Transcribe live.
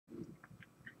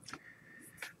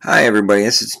Hi everybody,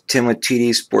 this is Tim with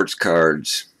TD Sports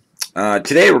Cards.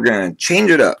 Today we're going to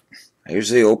change it up. I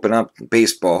usually open up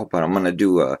baseball, but I'm going to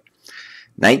do a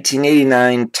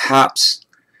 1989 Topps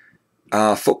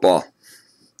football.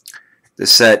 The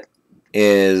set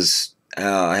has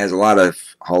a lot of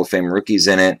Hall of Fame rookies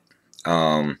in it.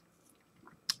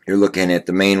 You're looking at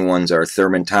the main ones are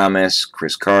Thurman Thomas,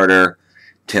 Chris Carter,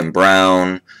 Tim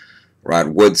Brown, Rod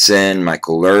Woodson,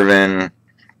 Michael Irvin.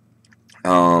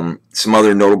 Some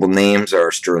other notable names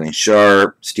are Sterling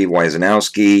Sharp, Steve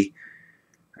Wyszynowski,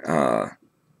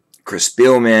 Chris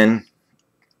Spielman,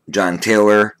 John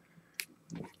Taylor,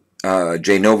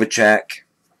 Jay Novacek.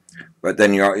 But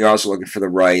then you're also looking for the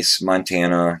Rice,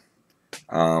 Montana,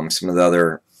 some of the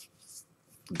other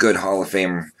good Hall of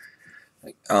Fame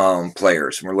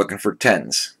players. We're looking for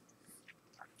 10's.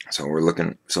 So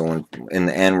in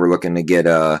the end we're looking to get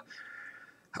a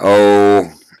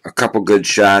couple good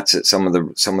shots at some of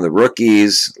the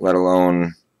rookies, let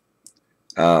alone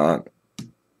a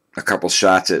couple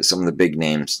shots at some of the big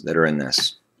names that are in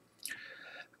this.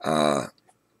 And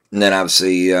then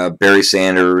obviously Barry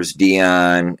Sanders,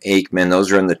 Dion, Aikman,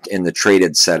 those are in the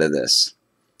traded set of this.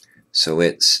 So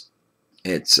you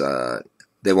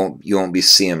won't be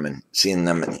seeing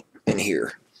them in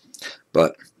here.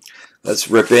 But let's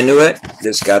rip into it.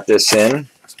 Just got this in.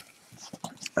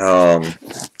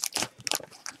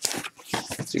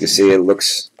 So you can see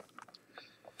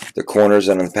the corners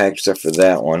on the package except for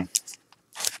that one.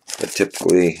 But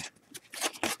typically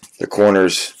the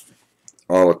corners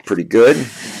all look pretty good.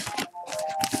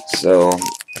 So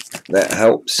that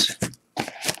helps.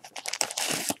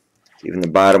 Even the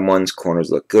bottom ones,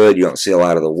 corners look good. You don't see a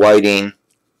lot of the whiting.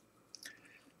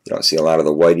 You don't see a lot of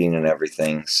the whiting and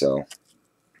everything. So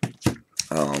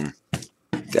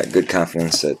got good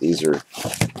confidence that these are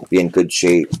be in good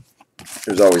shape.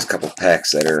 There's always a couple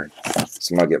packs that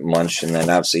some will get munched, and then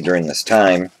obviously during this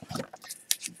time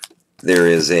there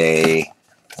is the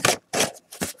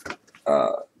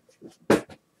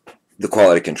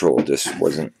quality control just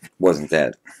wasn't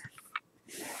that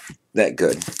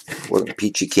good. Wasn't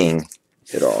peachy keen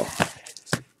at all.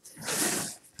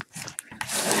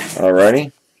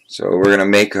 Alrighty, so we're gonna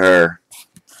make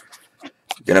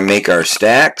our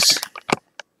stacks,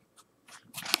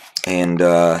 and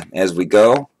as we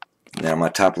go. Now I'm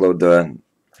going to top load the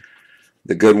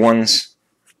good ones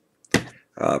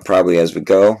probably as we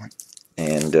go,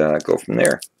 and go from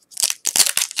there.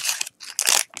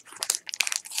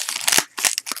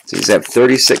 So these have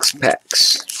 36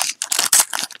 packs.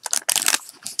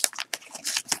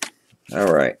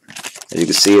 Alright, as you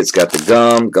can see it's got the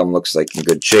gum. Gum looks like in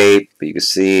good shape, but you can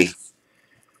see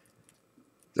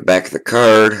the back of the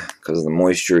card, because of the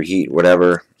moisture, heat,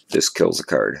 whatever, just kills the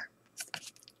card.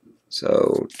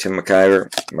 So Tim McKyer,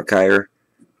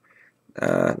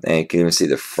 and you can even see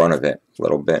the front of it a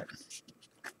little bit.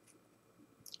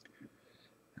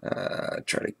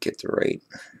 Try to get the right.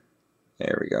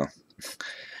 There we go.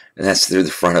 And that's through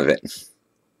the front of it.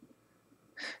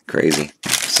 Crazy.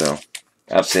 So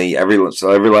obviously every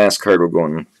last card will go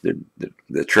in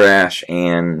the trash,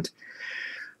 and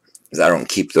I don't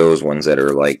keep those ones that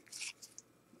are like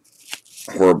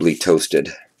horribly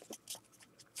toasted.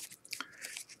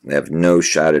 They have no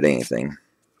shot at anything.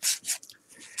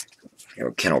 You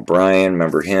know, Ken O'Brien,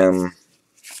 remember him?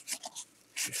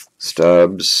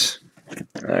 Stubbs.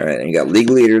 Alright, and you got league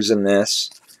leaders in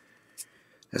this.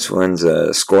 This one's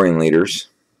scoring leaders.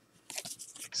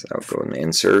 So I'll go in the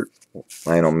insert.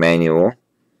 Lionel Manuel.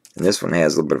 And this one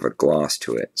has a little bit of a gloss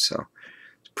to it. So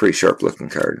it's a pretty sharp looking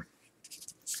card.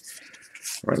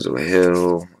 Lorenzo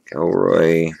Hill,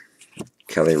 Elroy,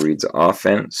 Kelly Reed's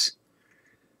offense.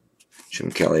 Jim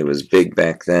Kelly was big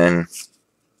back then.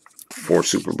 4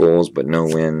 Super Bowls, but no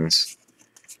wins.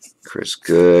 Chris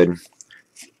Good.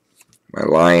 My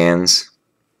Lions.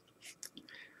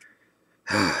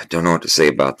 Don't know what to say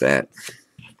about that.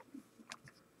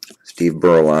 Steve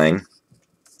Berline.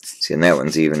 See, and that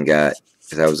one's even got,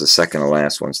 because that was the second to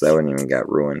last one, so that one even got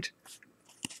ruined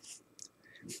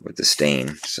with the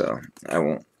stain. So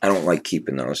I don't like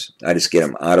keeping those. I just get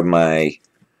them out of my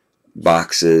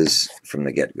boxes from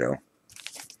the get-go.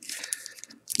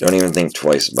 Don't even think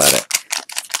twice about it.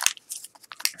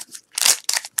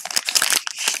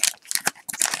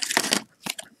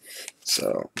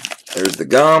 So there's the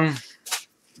gum.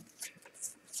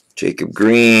 Jacob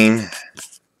Green.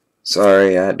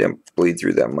 Sorry, I didn't bleed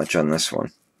through that much on this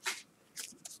one.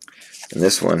 And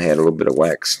this one had a little bit of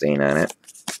wax stain on it.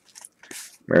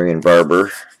 Marion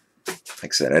Barber. Like I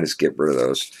said, I just get rid of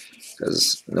those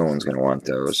because no one's going to want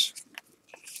those.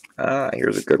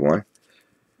 Here's a good one.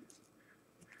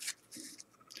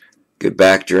 Good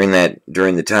back during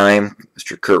the time,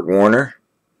 Mr. Kurt Warner.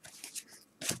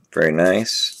 Very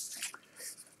nice.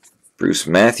 Bruce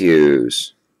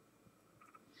Matthews.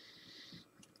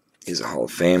 He's a Hall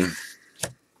of Fame.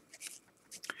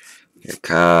 Here,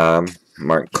 Cobb.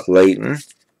 Mark Clayton.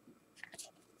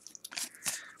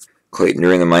 Clayton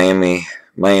during the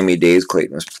Miami days.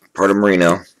 Clayton was part of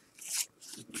Marino.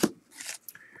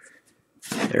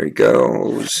 There he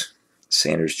goes.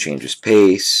 Sanders changes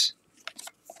pace.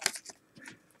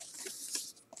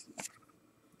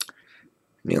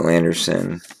 Neil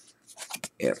Anderson.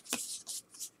 Yep.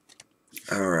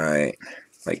 All right.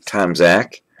 Like Tom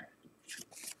Zach.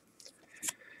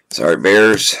 Sorry,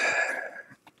 Bears.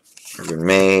 Urban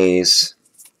Mays.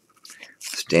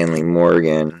 Stanley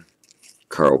Morgan.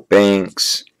 Carl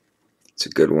Banks. It's a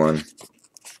good one.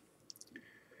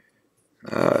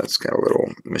 It's got a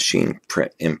little machine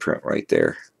print imprint right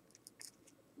there.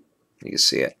 You can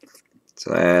see it.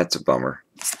 So that's a bummer.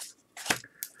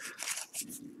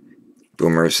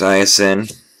 Boomer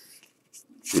Esiason.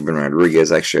 Ruben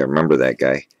Rodriguez. Actually, I remember that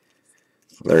guy.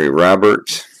 Larry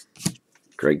Roberts.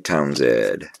 Greg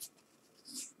Townsend.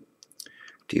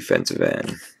 Defensive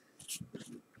end.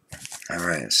 All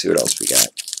right, let's see what else we got.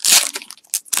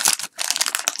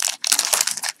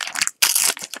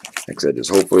 Like I said, there's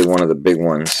hopefully one of the big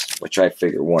ones, which I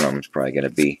figure one of them is probably going to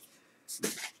be.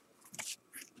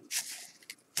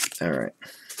 All right.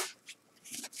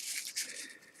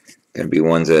 Going to be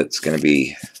ones that's going to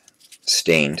be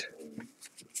stained.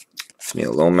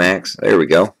 Neil Lomax. There we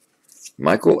go.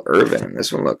 Michael Irvin.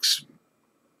 This one looks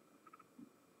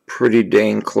pretty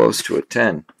dang close to a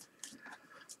 10.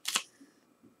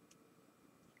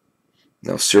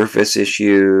 No surface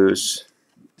issues.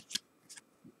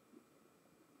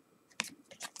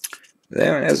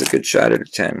 That one has a good shot at a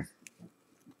 10.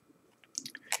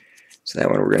 So that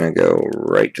one we're going to go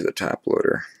right to the top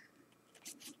loader.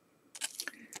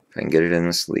 If I can get it in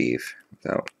the sleeve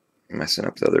without messing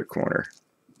up the other corner.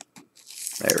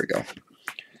 There we go.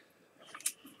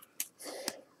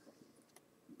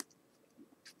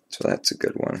 So that's a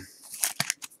good one.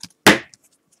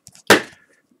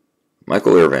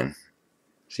 Michael Irvin.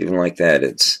 It's even like that,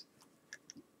 it's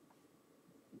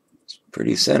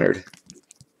pretty centered.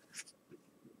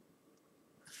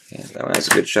 Yeah, that one has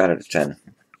a good shot at a 10.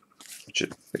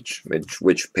 Which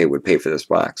would pay for this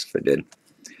box if it did.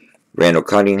 Randall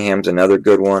Cunningham's another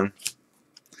good one.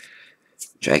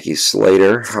 Jackie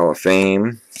Slater, Hall of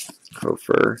Fame.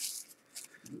 Hofer.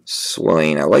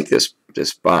 Swain. I like this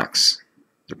box.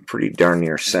 They're pretty darn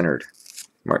near centered.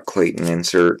 Mark Clayton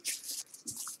insert.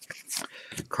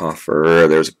 Coffer.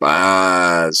 There's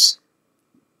Boz.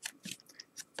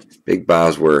 Big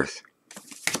Bosworth.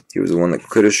 He was the one that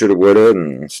coulda, shoulda, woulda,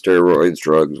 and steroids,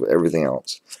 drugs, everything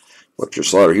else. Webster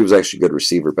Slaughter. He was actually a good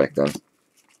receiver back then.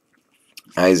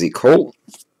 Izzy Colt.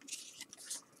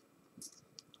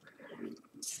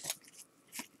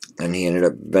 And he ended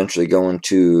up eventually going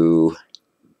to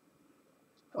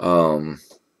what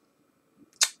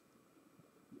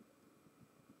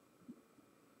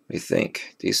do you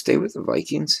think? Did he stay with the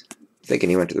Vikings? I'm thinking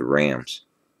he went to the Rams.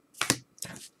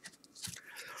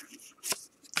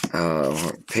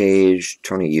 Page,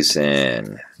 Tony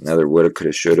Eason. Another woulda,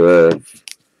 coulda, shoulda.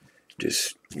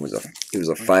 Just he was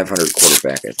a 500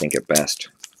 quarterback, I think, at best.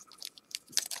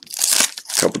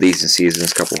 Couple decent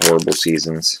seasons, couple horrible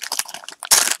seasons.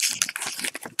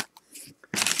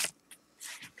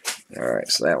 Alright,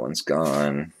 so that one's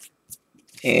gone.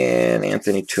 And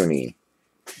Anthony Tooney.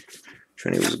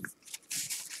 Tooney was a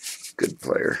good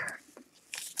player.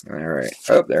 Alright.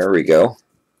 Oh, there we go.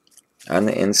 On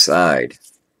the inside.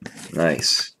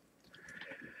 Nice.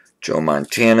 Joe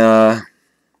Montana.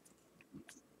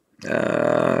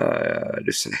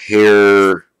 Just a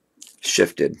hair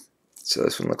shifted. So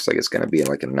this one looks like it's going to be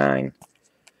like a 9.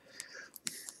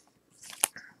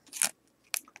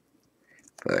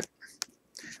 But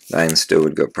 9 still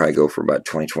would probably go for about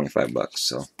 20-25 bucks.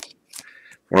 So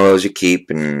one of those you keep,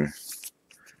 and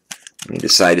when you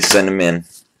decide to send them in,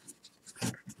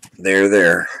 they're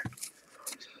there.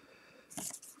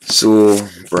 Sewell,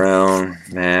 Brown,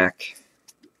 Mack.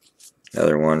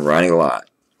 Another one, Ronnie Lott.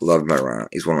 Love my Ron.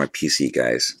 He's one of my PC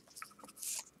guys.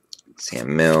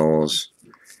 Sam Mills,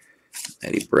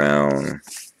 Eddie Brown,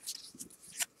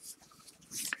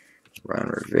 Ron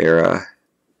Rivera.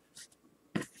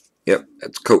 Yep,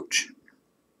 that's Coach.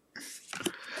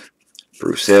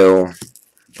 Bruce Hill,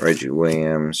 Reggie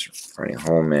Williams, Ronnie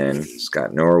Holman,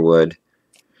 Scott Norwood.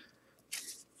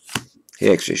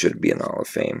 He actually should be in the Hall of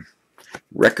Fame.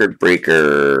 Record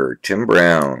breaker, Tim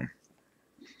Brown.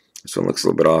 This one looks a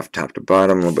little bit off top to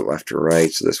bottom, a little bit left to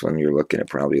right. So this one you're looking at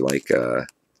probably like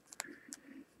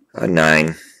A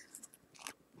 9.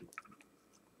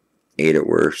 8 at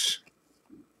worst.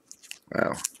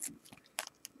 Wow.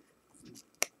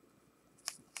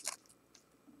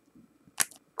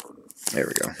 There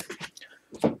we go.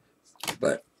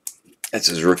 But that's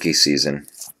his rookie season.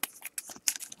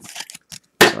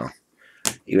 So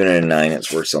even at a 9,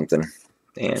 it's worth something.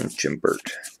 And Jim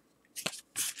Burt.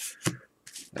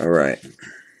 Alright.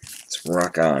 Let's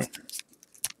rock on.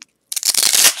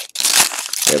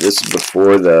 Yeah, this is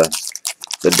before the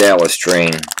Dallas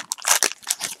train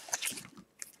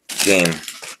game.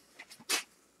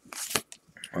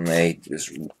 When they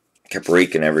just kept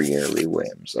raking every year. Lee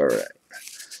Williams. Alright.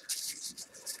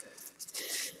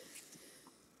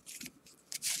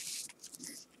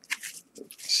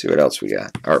 See what else we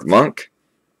got. Art Monk.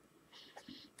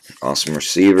 Awesome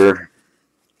receiver.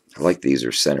 I like these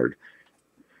are centered.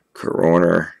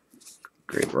 Coroner.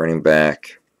 Great running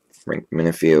back. Frank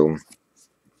Minifield.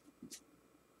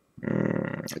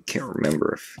 I can't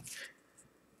remember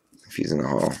if he's in the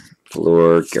hall.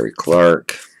 Pelor, Gary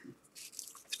Clark.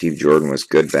 Steve Jordan was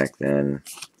good back then.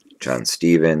 John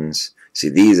Stevens. See,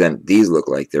 these look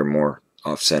like they're more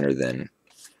off-center than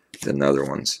the other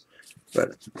ones.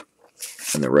 But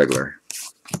and the regular.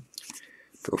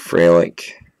 Go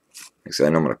Fralick. I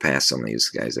know I'm going to pass some of these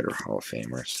guys that are Hall of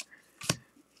Famers.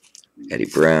 Eddie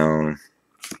Brown.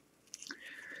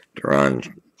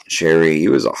 Deron Sherry. He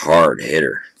was a hard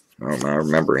hitter. I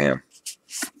remember him.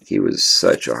 He was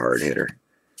such a hard hitter.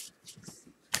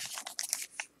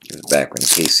 It was back when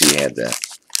KC had the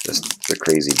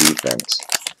crazy defense.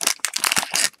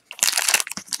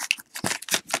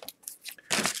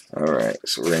 Alright,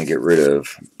 so we're going to get rid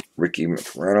of Ricky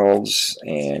McReynolds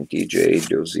and DJ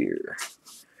Dozier.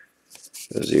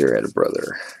 Dozier had a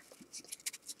brother.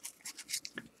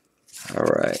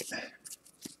 Alright.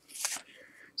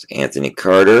 It's Anthony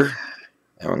Carter.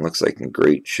 That one looks like in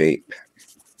great shape.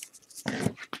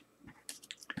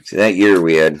 See, that year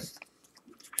we had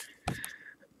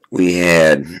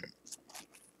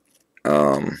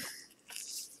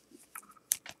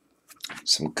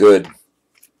some good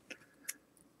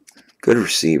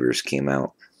receivers came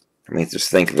out. I mean,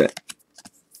 just think of it.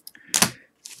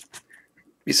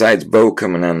 Besides Bo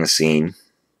coming on the scene,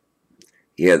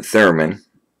 you had Thurman,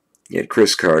 you had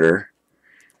Chris Carter,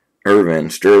 Irvin,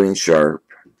 Sterling Sharp,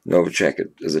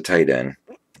 Novacek as a tight end.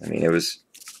 I mean, it was...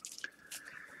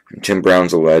 Tim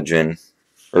Brown's a legend.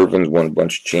 Irvin's won a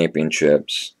bunch of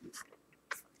championships.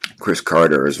 Chris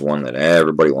Carter is one that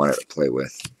everybody wanted to play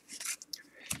with.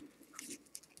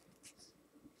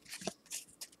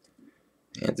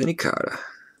 Anthony Carter.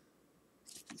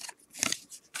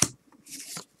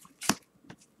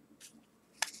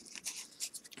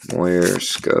 Moyer,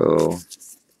 Sko,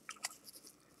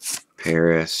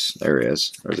 Paris. There he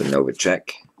is. There's a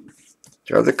Novacek.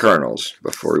 There are the Cardinals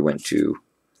before he went to...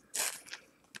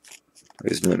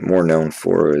 He's more known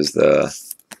for is the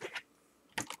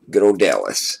good old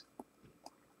Dallas.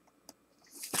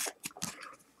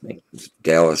 I think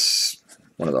Dallas,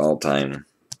 one of the all-time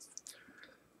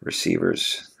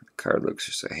receivers. The card looks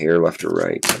just a hair left or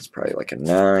right. That's probably like a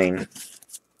 9.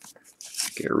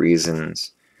 Get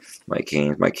reasons. Mike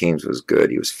Haynes. Mike Haynes was good.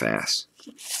 He was fast.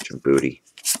 Jim Booty.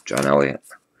 John Elliott.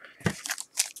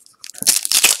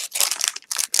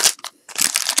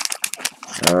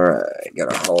 Alright,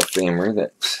 got a Hall of Famer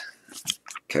that's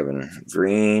Kevin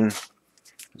Green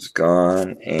is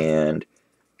gone, and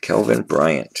Kelvin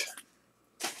Bryant.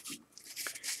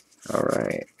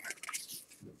 Alright.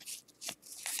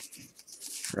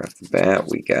 Right off the bat,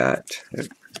 we got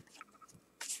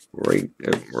Roy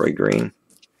Green,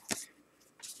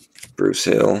 Bruce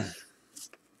Hill,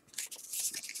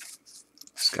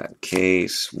 Scott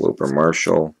Case, Wilbur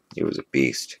Marshall. He was a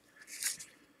beast.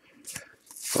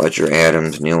 Fletcher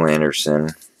Adams, Neil Anderson,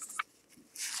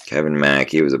 Kevin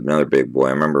Mack. He was another big boy.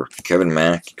 I remember Kevin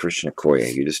Mack, Christian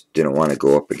Okoye. You just didn't want to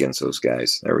go up against those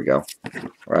guys. There we go.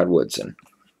 Rod Woodson.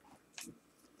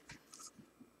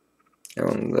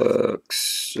 And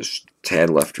looks just a tad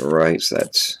left and right, so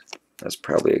that's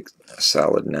probably a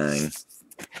solid 9.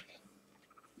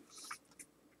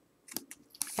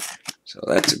 So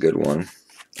that's a good one.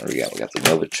 What do we got? We got the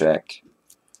Novacek,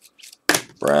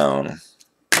 Brown,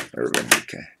 Irvin.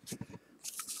 Okay.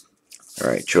 All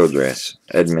right, Childress,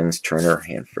 Edmonds, Turner,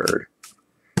 Hanford.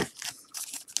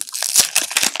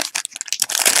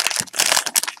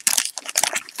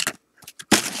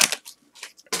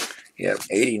 Yep,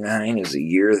 89 is a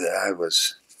year that I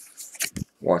was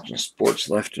watching sports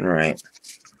left and right.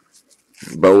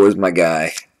 Bo was my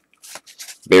guy.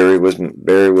 Barry was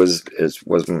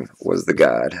the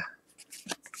god.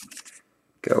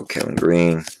 Go Kevin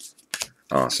Green.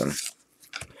 Awesome.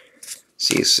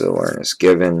 Cecil, Ernest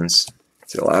Givens.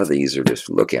 So a lot of these are just,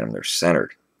 look at them, they're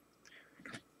centered.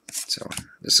 So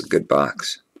this is a good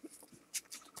box.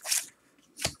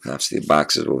 Obviously the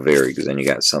boxes will vary because then you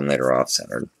got some that are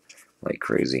off-centered like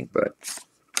crazy, but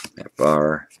that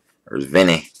bar, there's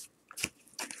Vinny,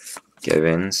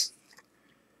 Givens,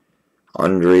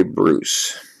 Andre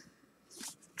Bruce,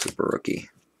 super rookie.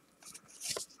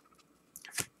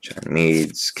 John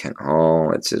Meads, Kent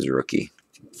Hall, that's his rookie,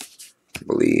 I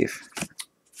believe.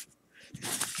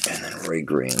 And then Ray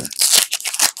Green.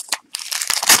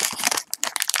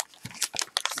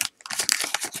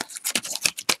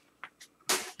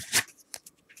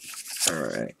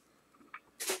 Alright.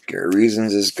 Gary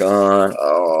Reasons is gone.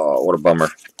 Oh, what a bummer.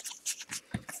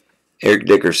 Eric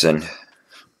Dickerson.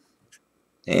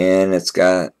 And it's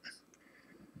got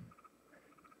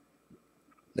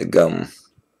the gum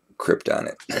crypt on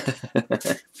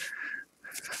it.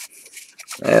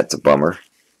 That's a bummer.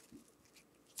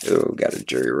 Oh, got a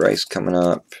Jerry Rice coming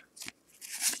up.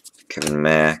 Kevin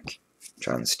Mack.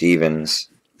 John Stevens.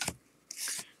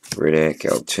 Riddick.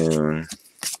 Altoon.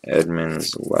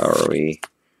 Edmonds. Lowry.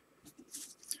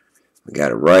 We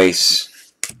got a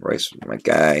Rice. Rice was my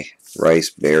guy. Rice,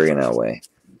 Barry, and Elway.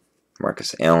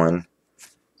 Marcus Allen.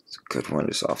 It's a good one,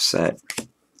 just offset.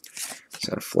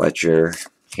 So Fletcher.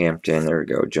 Hampton. There we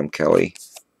go. Jim Kelly.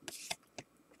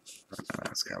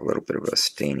 It's got a little bit of a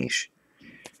stainish.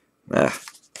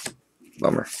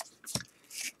 Bummer.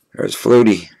 There's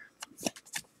Flutie.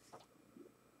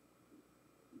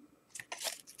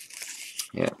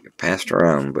 Yeah, it passed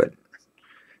around, but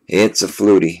it's a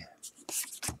Flutie.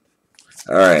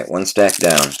 Alright, one stack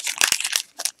down.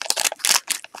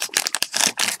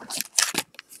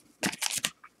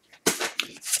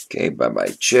 Okay,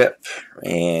 bye-bye Chip.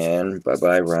 And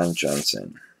bye-bye Ron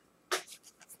Johnson.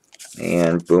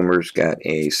 And Boomer's got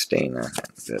a stain on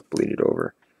it that bleeded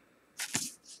over.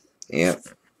 Yep.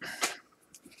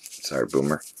 Sorry,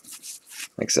 Boomer.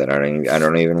 Like I said, I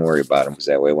don't even worry about them, because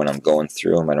that way when I'm going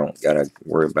through them, I don't gotta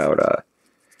worry about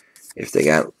if they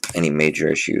got any major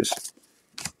issues.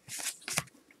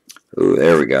 Ooh,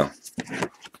 there we go.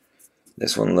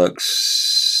 This one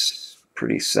looks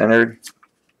pretty centered,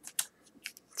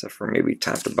 except for maybe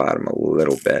top to bottom a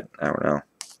little bit. I don't know.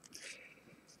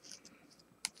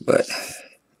 But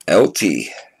LT,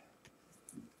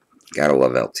 gotta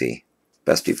love LT.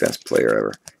 Best defense player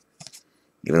ever.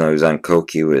 Even though he was on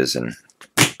coke, he was a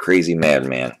crazy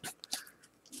madman.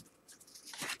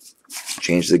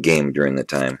 Changed the game during the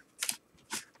time.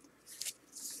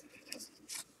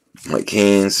 Mike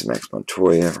Haynes, Max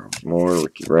Montoya, Moore,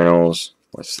 Ricky Reynolds,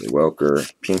 Wesley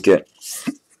Welker, Pinkett,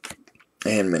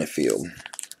 and Minifield.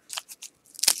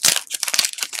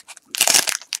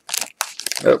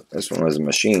 Oh, this one was a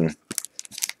machine.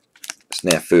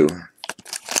 Snafu.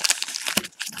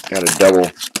 Got a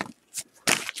double.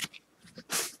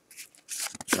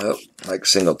 Oh, like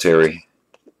Singletary.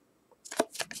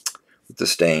 With the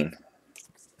stain.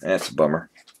 That's a bummer.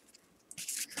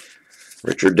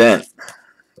 Richard Dent.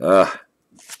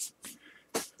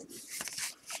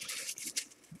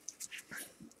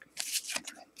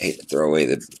 Hate to throw away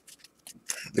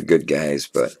the good guys,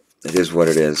 but it is what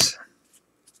it is.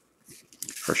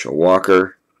 Herschel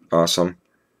Walker, awesome.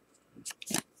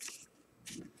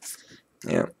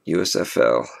 Yeah,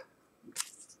 USFL.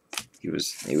 He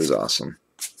was awesome.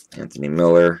 Anthony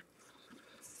Miller.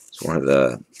 He's one of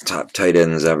the top tight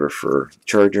ends ever for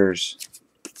Chargers.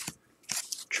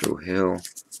 True Hill.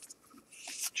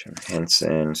 Jim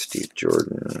Henson, Steve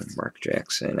Jordan, Mark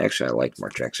Jackson. Actually, I liked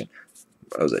Mark Jackson.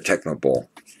 It was a Tecmo Bowl.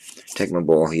 Tecmo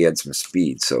Bowl, he had some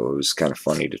speed, so it was kind of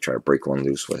funny to try to break one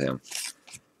loose with him.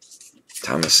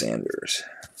 Thomas Sanders.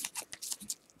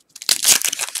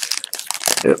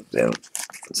 Yep,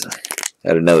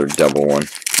 had another double one.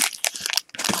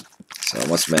 So it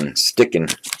must have been sticking.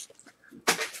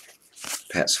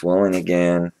 Pat Swelling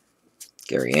again.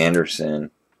 Gary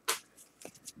Anderson.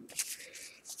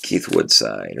 Keith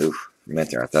Woodside. Oof,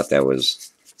 meant there. I thought that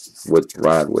was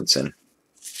Rod Woodson.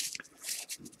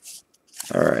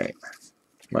 Alright.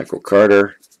 Michael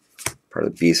Carter. Part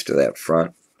of the beast of that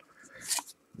front.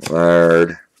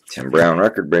 Millard. Tim Brown,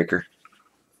 record breaker.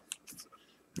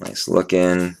 Nice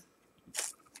looking.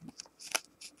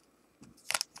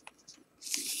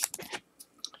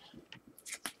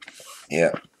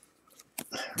 Yeah.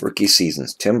 Rookie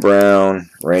seasons. Tim Brown,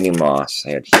 Randy Moss.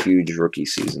 They had huge rookie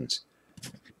seasons.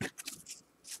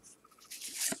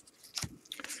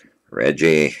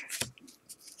 Reggie.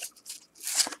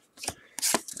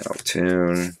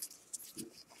 Altoon.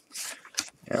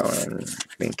 Allen.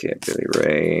 Pinkett. Billy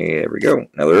Ray. There we go.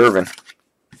 Another Irvin.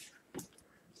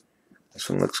 This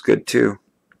one looks good too.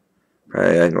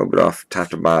 Probably a little bit off top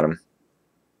to bottom.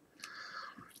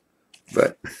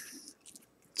 But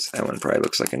that one probably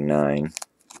looks like a 9. And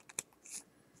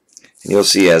you'll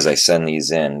see as I send these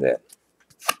in that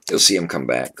you'll see them come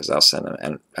back because I'll send them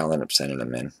and I'll end up sending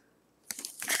them in.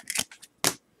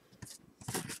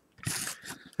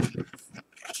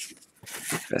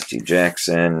 Bestie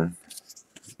Jackson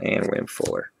and William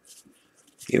Fuller.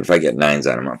 Even if I get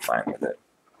 9s on them, I'm fine with it.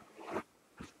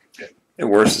 At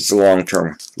worst, it's a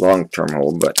long-term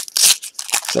hold, but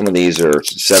some of these are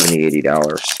 $70,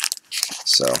 $80.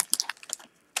 So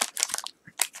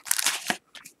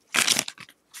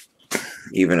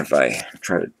even if I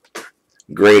try to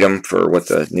grade them for what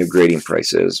the new grading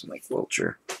price is, like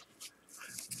Wiltshire,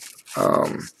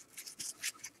 and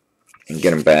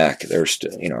get them back, they're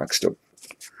still, you know, I can still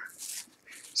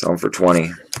sell them for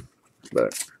 20,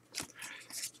 but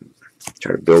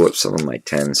try to build up some of my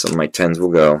 10s. Some of my 10s will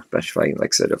go, especially if I,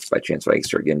 like I said, if by chance I can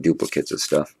start getting duplicates of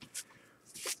stuff.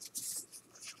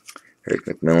 Eric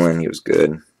McMillan, he was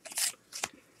good.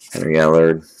 Henry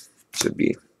Ellard, should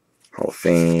be Hall of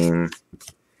Fame.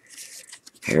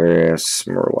 Harris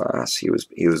Morlas, he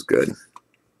was good.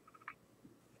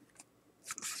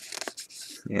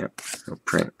 Yeah, no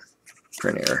print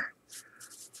error.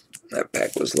 That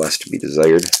pack was less to be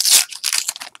desired.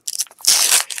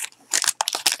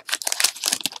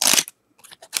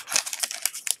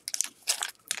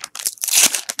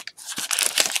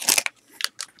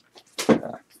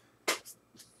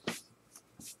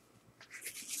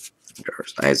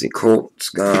 Isaac Colt's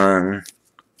gone.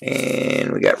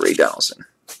 And we got Ray Donaldson.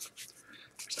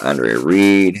 Andre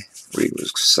Reed. Reed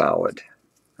was solid.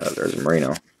 There's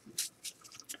Marino.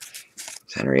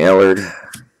 Henry Ellard.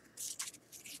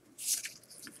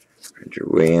 Roger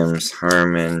Williams.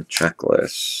 Harmon.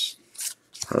 Checklist.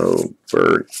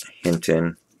 Hobart.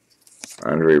 Hinton.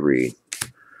 Andre Reed.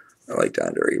 I liked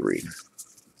Andre Reed.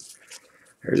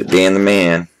 There's a Dan the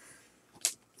Man.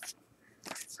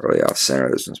 Really off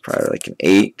center. This one's probably like an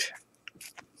 8.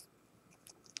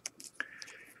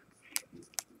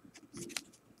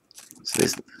 So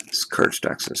this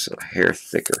cardstock is a hair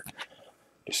thicker.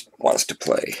 Just wants to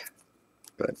play.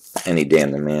 But any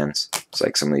Dan the Man's. It's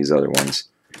like some of these other ones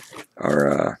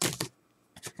are.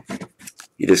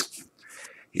 You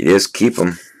just keep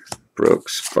them.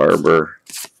 Brooks, Barber,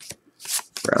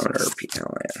 Browner,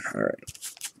 PLN. All right.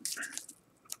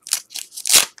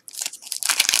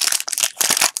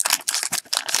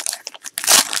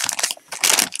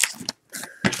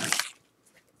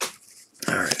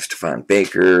 Stephon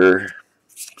Baker,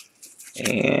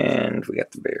 and we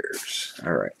got the Bears.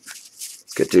 All right,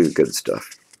 let's get to the good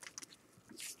stuff.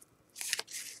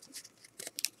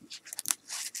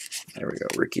 There we go,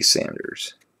 Ricky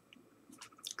Sanders.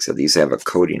 Except these have a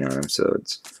coating on them, so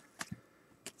it's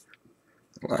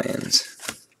Lions.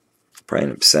 Probably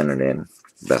end up sending in.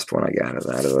 Best one I got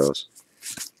out of those.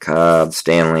 Cobb,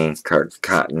 Stanley,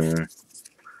 Cotton,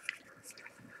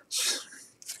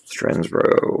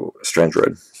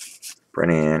 Strensrud,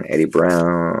 Brennan, Eddie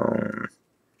Brown,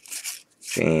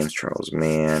 James, Charles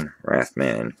Mann,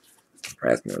 Rathman.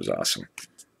 Rathman was awesome.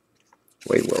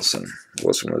 Wade Wilson.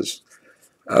 Wilson was,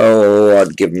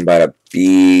 I'd give him about a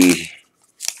B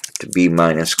to B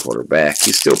minus quarterback.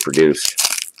 He still produced.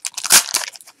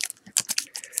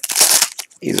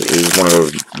 He's one of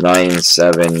those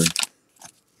 9-7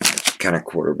 kind of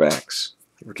quarterbacks.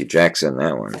 Ricky Jackson,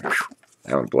 that one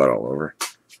bled all over.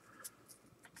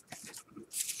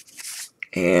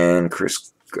 And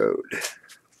Chris Goad.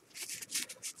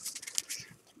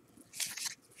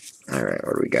 Alright,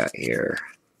 what do we got here?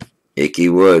 Icky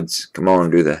Woods. Come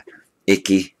on, do the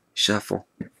Icky shuffle.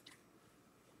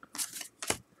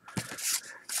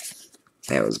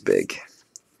 That was big.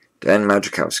 Dan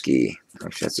Majkowski.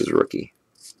 Actually, that's his rookie.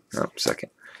 Oh, second.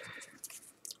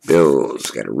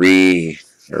 Bills. Got a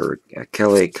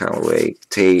Kelly, Callaway,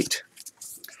 Tate,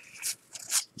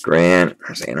 Grant.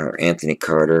 There's Anthony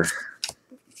Carter.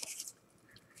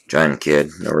 John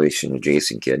Kidd. No relation to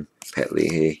Jason Kidd. Pat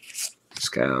Leahy.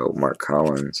 Scout. Mark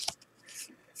Collins.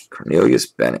 Cornelius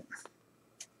Bennett.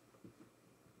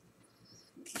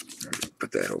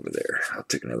 Put that over there. I'll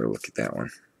take another look at that one.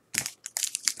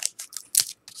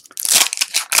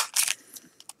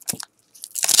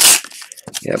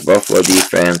 Yeah, Buffalo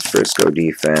defense, Frisco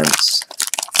defense.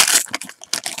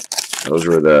 Those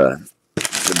were the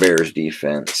Bears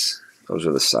defense. Those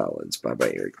are the solids.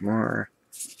 Bye-bye, Eric Moore.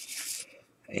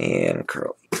 And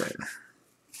Carl Eaton.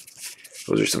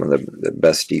 Those are some of the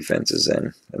best defenses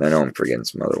in. And I know I'm forgetting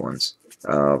some other ones.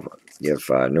 You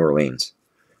have New Orleans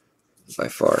by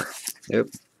far. Yep.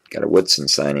 Got a Woodson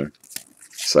sighting.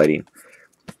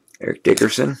 Eric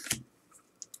Dickerson.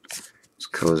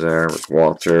 Kozar, Rick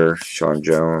Walter, Sean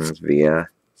Jones, Via,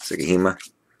 Sagahima,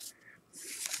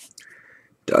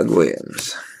 Doug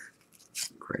Williams,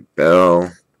 Greg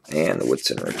Bell, and the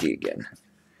Woodson rookie again.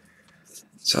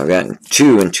 So I've gotten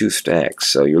 2 in 2 stacks.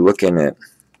 So you're looking at,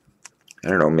 I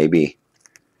don't know, maybe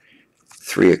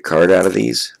 3 a card out of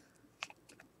these.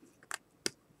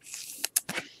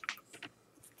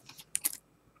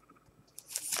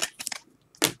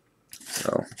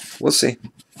 So we'll see.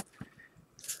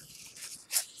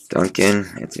 Duncan,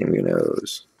 Anthony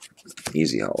Munoz,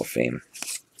 easy Hall of Fame.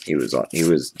 He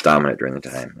was dominant during the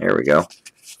time. There we go.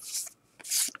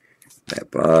 Matt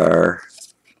Barr,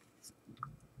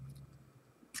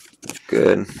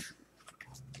 good.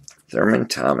 Thurman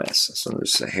Thomas. This one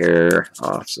there's the hair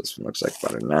off, so this one looks like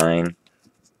about a 9.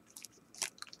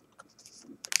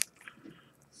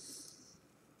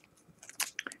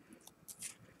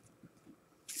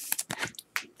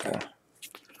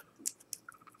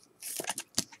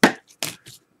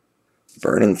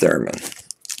 Vernon Thurman.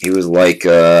 He was like,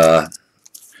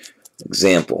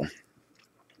 example,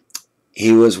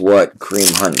 he was what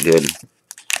Kareem Hunt did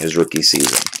his rookie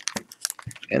season.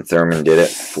 And Thurman did it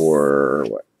for,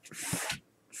 what,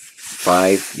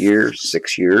 5 years,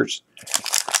 6 years.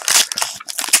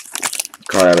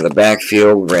 Caught out of the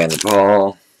backfield, ran the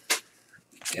ball.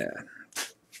 Yeah,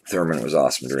 Thurman was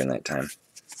awesome during that time.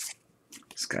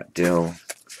 Scott Dill.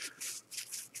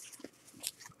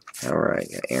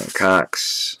 Alright, got Aaron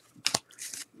Cox.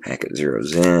 Hackett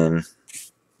zeroes in.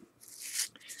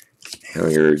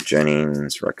 Hilliard,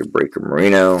 Jennings, Record Breaker,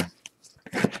 Marino.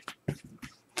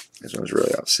 This one's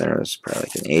really off center. This is probably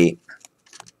like an 8.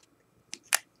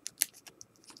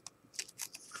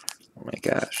 Oh my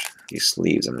gosh. These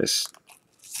sleeves I'm just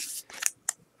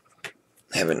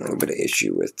having a little bit of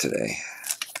issue with today.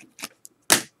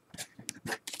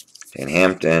 Dan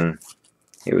Hampton.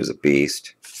 He was a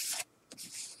beast.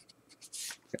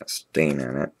 Got a stain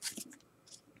on it.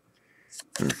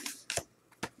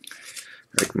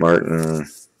 Rick Martin.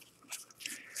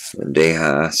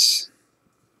 Dejas.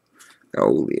 How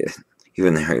old he is.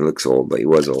 Even there he looks old, but he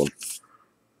was old.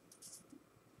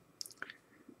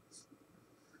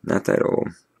 Not that old.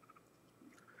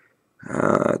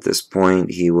 At this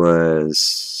point, he was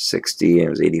 60 and it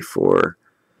was 84.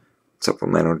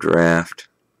 Supplemental draft.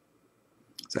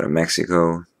 Is that in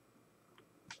Mexico?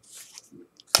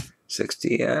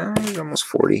 60, he's almost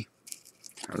 40.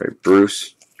 Alright,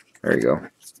 Bruce. There you go.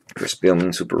 Chris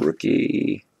Spielman, super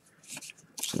rookie.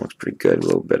 This one looks pretty good. A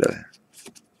little bit of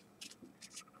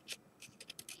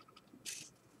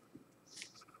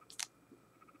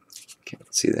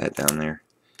can't see that down there.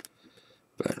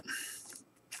 But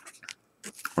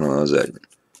one of those that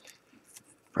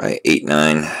probably 8,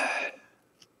 9.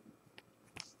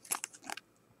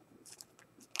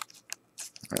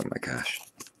 Oh my gosh.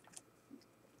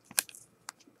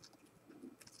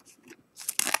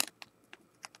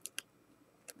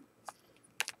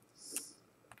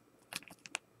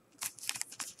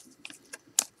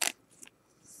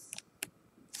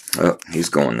 Oh, he's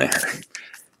going there.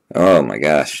 Oh my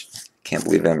gosh. Can't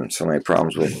believe I'm having so many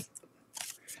problems with.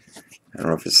 I don't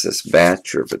know if it's this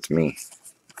batch or if it's me.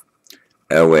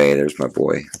 Elway, there's my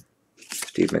boy.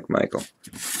 Steve McMichael.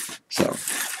 So.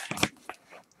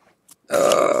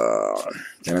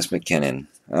 Dennis McKinnon.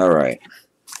 Alright.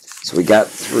 So we got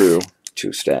through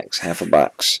 2 stacks. Half a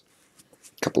box.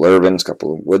 A couple Irvins, a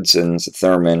couple of Woodsons, a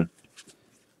Thurman.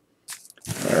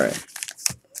 Alright.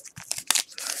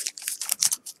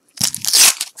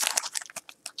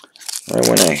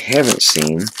 One I haven't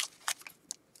seen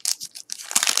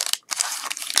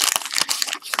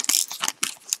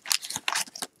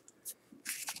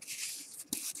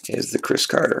is the Chris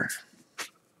Carter.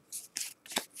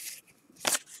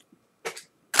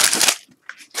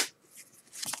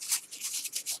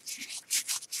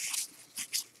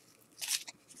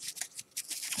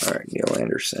 Alright, Neil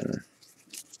Anderson.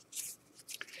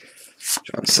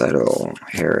 John Settle,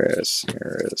 Harris,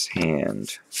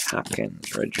 Hand,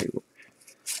 Hopkins, Reggie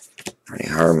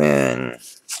Harmon,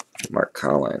 Mark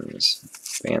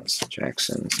Collins, Vance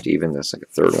Jackson, Steven, that's like a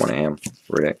third one of him,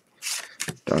 Riddick,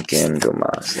 Duncan,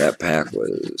 Domas. That pack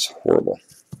was horrible.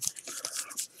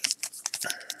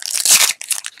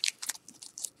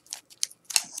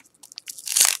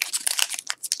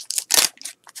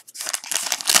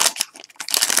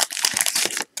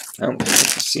 I don't think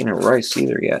I've seen a Rice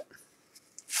either yet.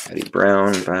 Eddie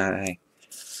Brown, bye.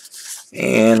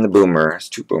 And the Boomer. That's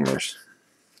 2 Boomers.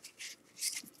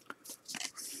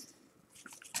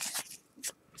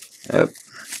 Yep.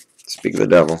 Speak of the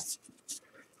devil.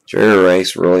 Jerry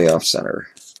Rice, really off center.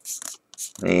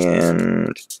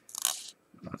 And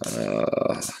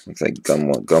Looks like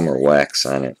gum or wax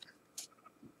on it.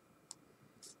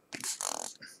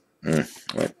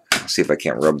 Wait, I'll see if I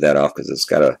can't rub that off, because it's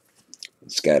got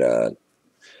a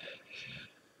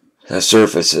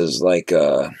surface is like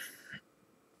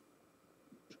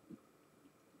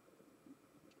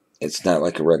it's not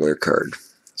like a regular card.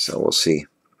 So we'll see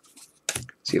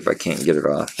if I can't get it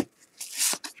off. If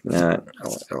not,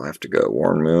 I'll have to go.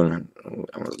 Warm Moon.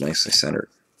 That was nicely centered.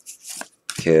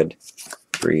 Kid,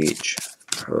 Breach,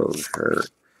 Hogue,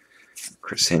 Hurt,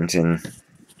 Chris Hinton,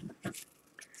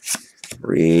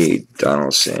 Reed,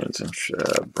 Donaldson, and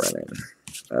Brennan.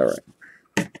 All right.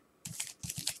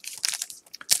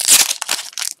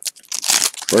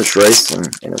 First race, and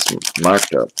it's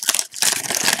marked up.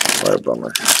 What a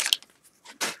bummer.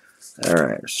 All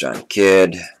right, there's John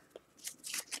Kidd,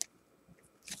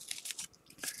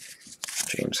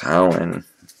 James Howland.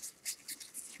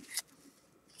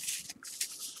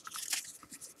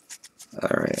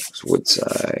 All right, it's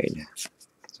Woodside,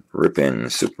 Ripon,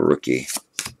 Super Rookie.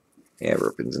 Yeah,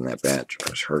 Rippon's in that batch.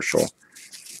 There's Herschel.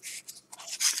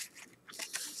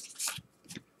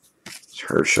 It's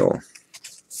Herschel.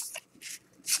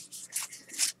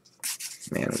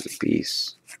 Man was a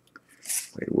beast.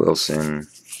 Wade Wilson.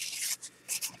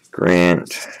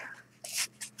 Grant.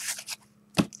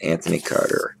 Anthony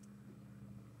Carter.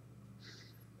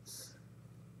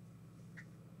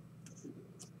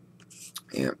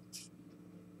 Yep.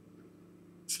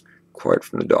 Quite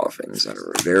from the Dolphins out of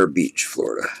Rivera Beach,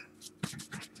 Florida.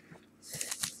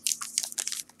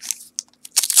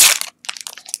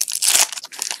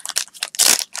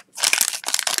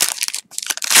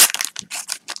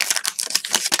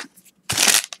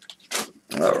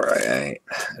 All right,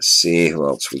 let's see who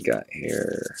else we got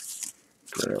here.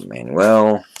 Britta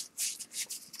Manuel.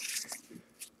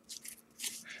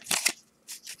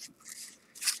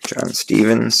 John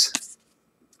Stevens.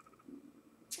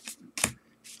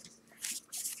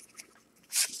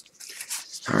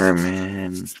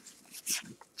 Harmon.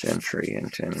 Gentry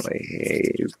and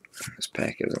Leahy. This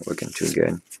pack isn't looking too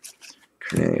good.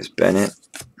 Cornelius Bennett,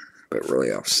 but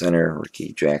really off center.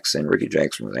 Ricky Jackson. Ricky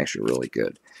Jackson was actually really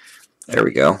good. There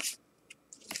we go.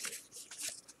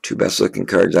 Two best looking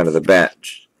cards out of the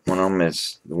batch. One of them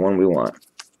is the one we want.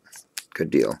 Good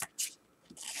deal.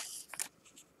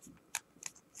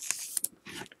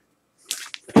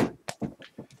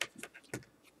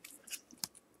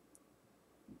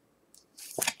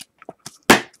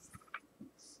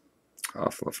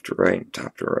 Off left to right,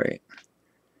 top to right.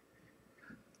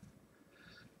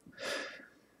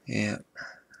 Yeah.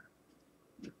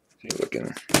 You're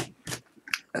looking.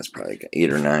 That's probably like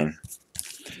 8 or 9.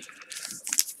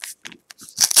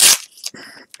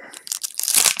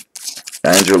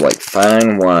 Nines are like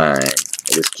fine wine.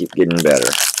 They just keep getting better.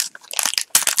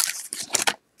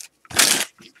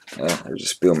 Oh, there's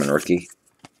a Spielman rookie.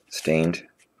 Stained.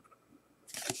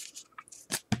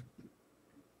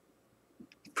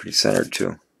 Pretty centered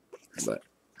too. But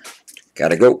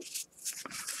gotta go.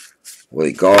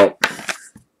 Willie Galt.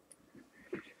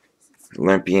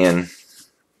 Olympian.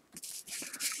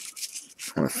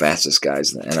 One of the fastest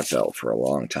guys in the NFL for a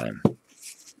long time. Michael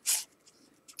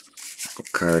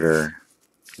Carter.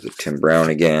 There's a Tim Brown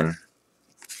again.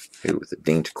 Hit with a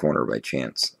dinked corner by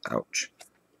chance. Ouch.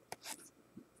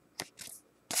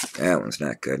 That one's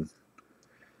not good.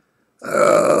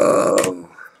 Oh.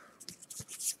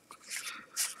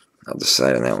 I'll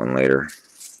decide on that one later.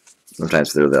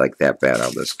 Sometimes they're like that bad,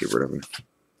 I'll just get rid of them.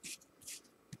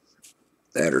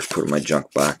 That or just put in my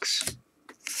junk box.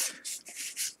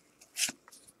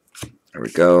 There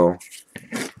we go.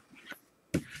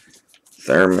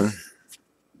 Thurman.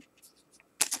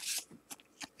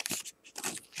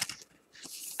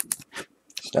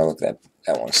 So now look, that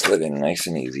one slid in nice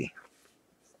and easy.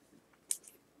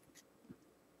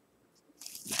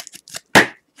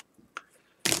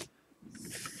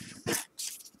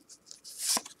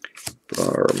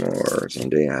 Barmore,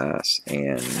 Zendejas,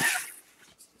 and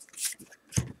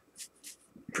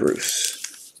Bruce.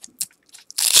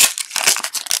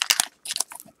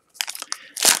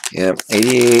 Yep,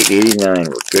 88, 89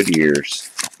 were good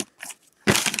years.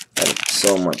 Had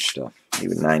so much stuff,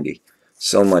 even 90.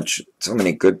 So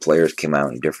many good players came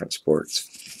out in different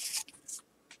sports.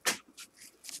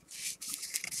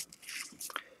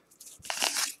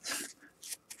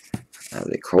 Now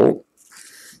they Colt.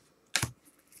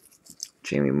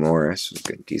 Jamie Morris was a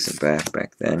good, decent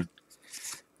back then.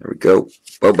 There we go.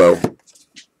 Bobo.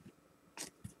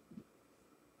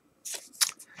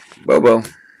 Bobo.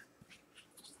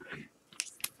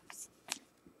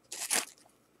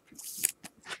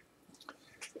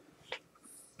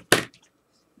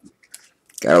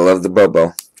 Gotta love the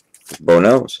Bobo. Bo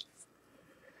knows.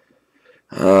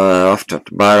 Off top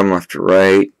to bottom, left to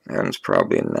right. That one's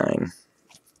probably a 9.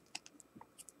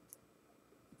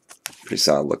 Pretty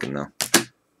solid looking though.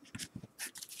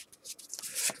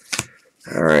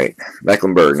 Alright,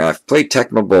 Mecklenburg. Now I've played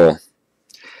Tecmo Bowl.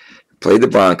 Played the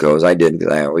Broncos. I did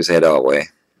because I always had Elway.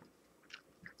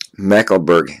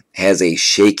 Mecklenburg has a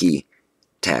shaky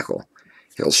tackle.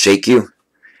 He'll shake you,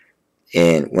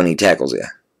 and when he tackles you,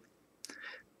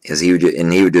 he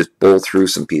would just bowl through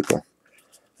some people.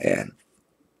 And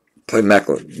play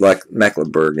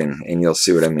Mecklenburg, and you'll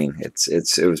see what I mean.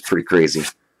 It was pretty crazy.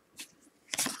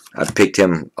 I picked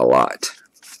him a lot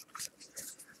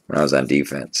when I was on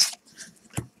defense.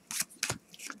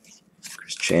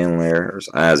 Chris Chandler. There's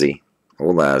Ozzie.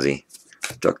 Old Ozzie.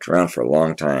 Stuck around for a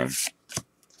long time.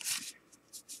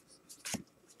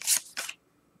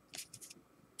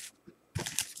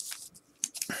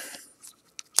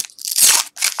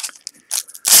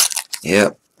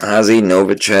 Yep. Ozzie,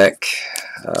 Novacek.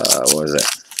 What was it?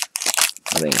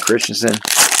 I think Christensen.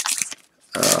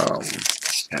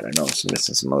 I don't know. It's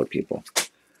missing some other people.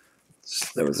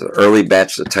 There was an early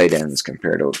batch of tight ends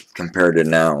compared to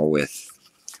now with.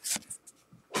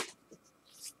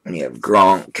 And you have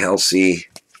Gronk, Kelsey.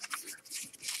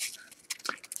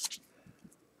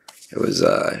 It was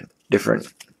a different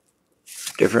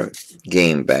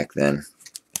game back then.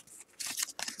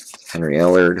 Henry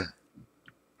Ellard.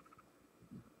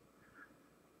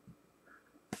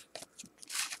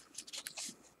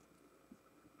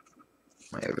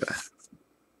 Might have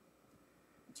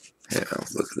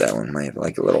look at that one. Might have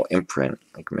like a little imprint,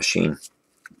 like a machine.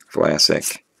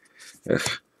 Classic. Ugh.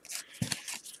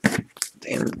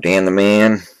 Dan the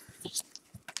Man.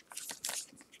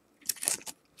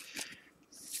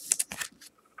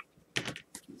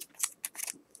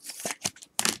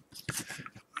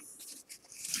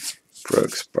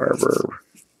 Brooks, Barber,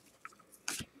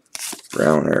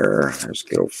 Browner. There's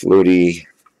Gil Flutie.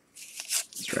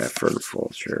 Stratford,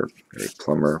 Fulcher,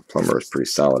 Plummer. Plummer was pretty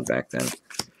solid back then.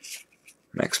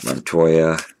 Max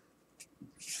Montoya.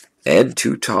 Ed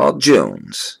Too Tall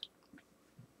Jones.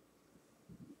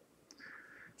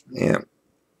 Yeah.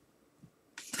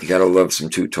 You gotta love some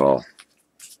Too Tall.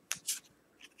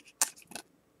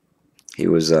 He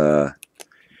was there's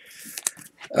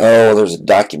a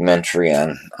documentary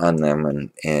on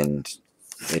them and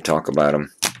they talk about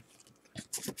him.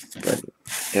 But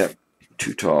yep,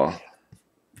 Too Tall.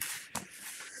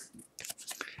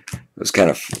 It was kind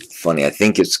of funny. I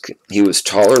think he was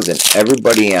taller than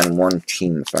everybody on one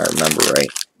team, if I remember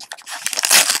right.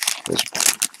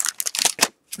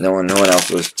 No one else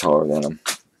was taller than him.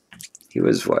 He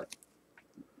was what?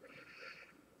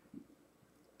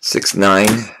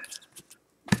 6'9".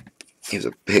 He was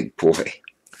a big boy.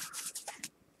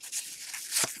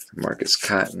 Marcus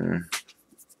Cotton.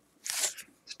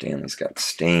 Stanley's got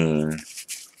Stain.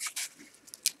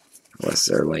 Unless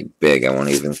they're like big, I won't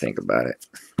even think about it.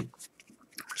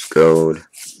 There's Gold.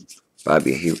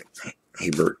 Bobby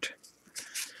Hebert.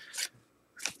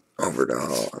 Over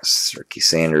to Ricky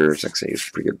Sanders. Like I say, he was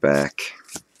a pretty good back.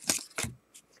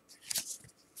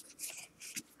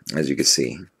 As you can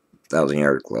see,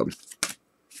 1,000-yard club. I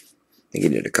think he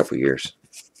did a couple years.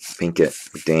 Pinkett,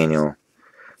 McDaniel,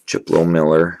 Chiplow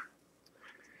Miller.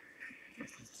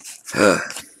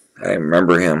 I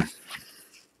remember him.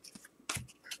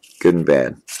 Good and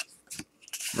bad.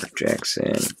 Mark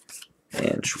Jackson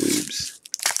and Schweebs.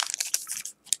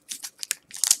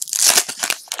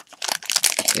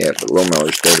 Yeah, but Will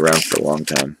Miller stayed around for a long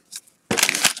time.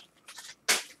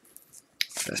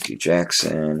 Dusty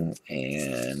Jackson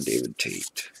and David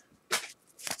Tate.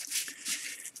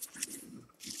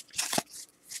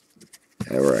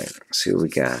 Alright, let's see what we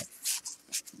got.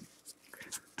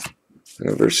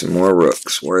 There's some more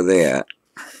rooks. Where are they at?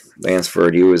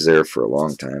 Lansford, he was there for a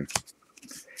long time.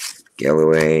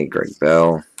 Galloway, Greg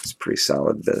Bell. It's pretty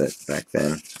solid back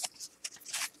then.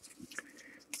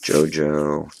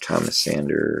 JoJo, Thomas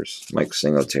Sanders, Mike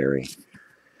Singletary.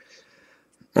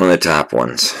 One of the top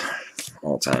ones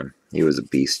all time. He was a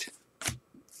beast.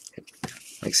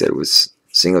 Like I said, it was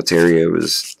Singletary. It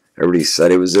was, everybody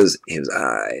said it was his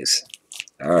eyes.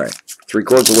 All right,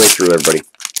 3/4 of the way through, everybody.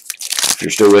 If you're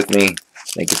still with me,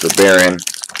 thank you for bearing.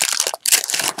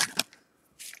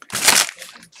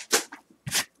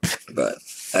 But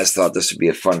I just thought this would be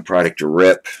a fun product to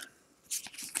rip.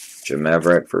 Jim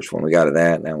Everett, first one we got of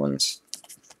that. That one's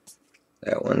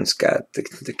got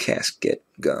the casket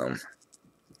gum.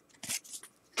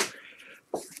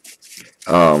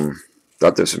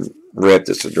 Thought this would rip.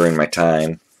 This was during my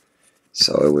time,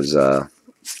 so it was.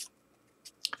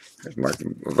 There's Mark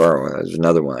Navarro. There's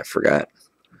another one I forgot.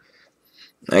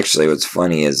 Actually, what's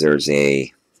funny is there's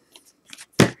a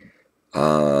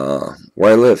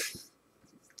where I live.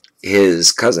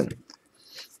 His cousin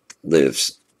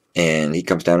lives, and he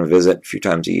comes down to visit a few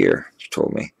times a year. He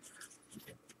told me.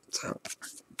 So,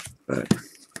 but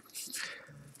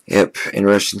yep,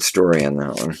 interesting story on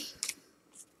that one.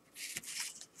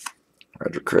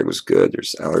 Roger Craig was good.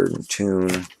 There's Allard and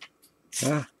Toon.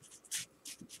 Ah.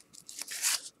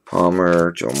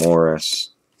 Palmer, Joe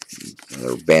Morris,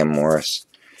 Bam Morris,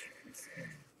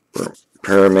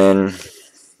 Perriman,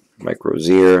 Mike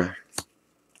Rozier,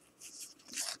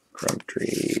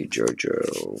 Crumtree,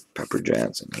 JoJo, Pepper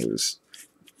Johnson. He was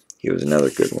another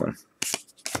good one.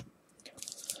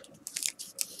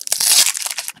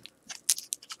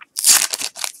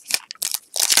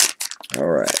 All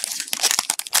right.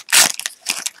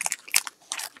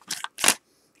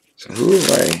 So who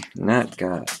have I not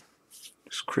got?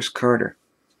 It's Chris Carter.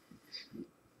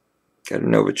 Got a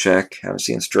Novacek. Haven't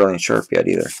seen Sterling Sharp yet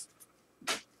either.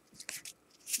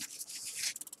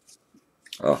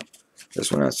 Oh,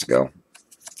 this one has to go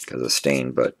because of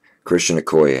stain. But Christian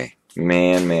Okoye,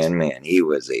 man, he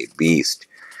was a beast.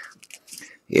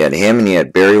 You had him and you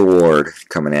had Barry Ward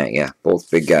coming at you.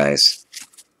 Both big guys.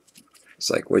 It's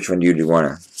like, which one do you want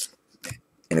to?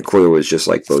 And Okoye was just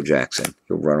like Bo Jackson.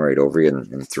 He'll run right over you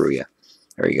and through you.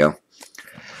 There you go.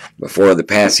 Before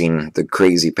the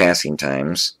crazy passing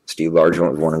times, Steve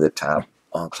Largent was one of the top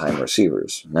all-time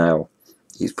receivers. Now,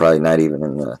 he's probably not even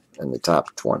in the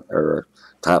top 20 or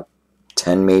top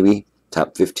 10, maybe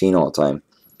top 15 all-time,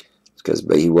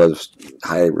 but he was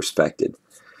highly respected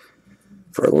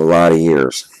for a lot of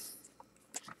years.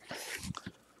 I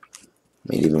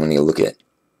mean, even when you look at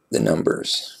the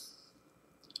numbers.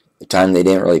 The time they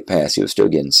didn't really pass, he was still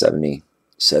getting 70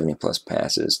 plus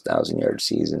passes, 1,000-yard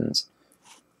seasons.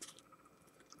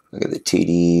 Look at the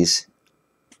TDs.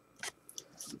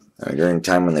 During a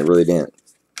time when they really didn't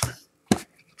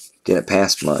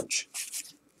pass much,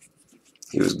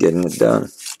 he was getting it done.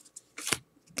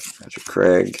 Roger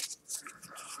Craig,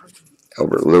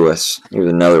 Albert Lewis. He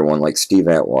was another one like Steve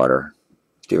Atwater.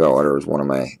 Steve Atwater was one of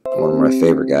my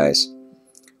favorite guys.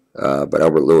 But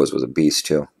Albert Lewis was a beast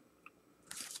too.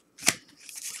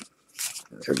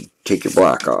 Take your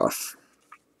block off.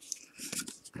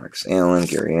 Marcus Allen,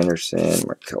 Gary Anderson,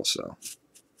 Mark Kelso.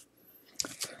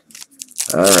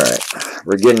 Alright,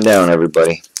 we're getting down,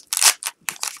 everybody.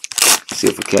 See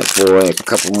if we can't pull away a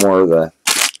couple more of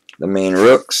the main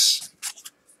rooks.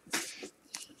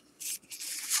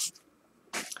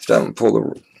 Still haven't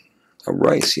pulled a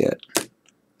Rice yet.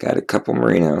 Got a couple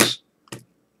Marinos.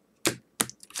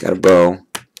 Got a Bo.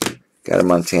 Got a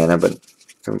Montana, but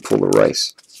haven't pulled a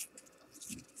Rice.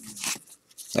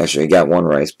 Actually, I got one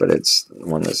Rice, but it's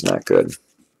one that's not good.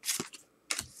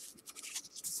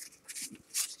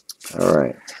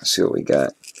 Alright, let's see what we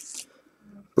got.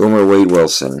 Boomer Wade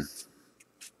Wilson.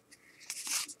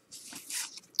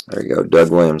 There you go. Doug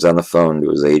Williams on the phone to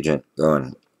his agent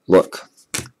going, look,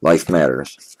 life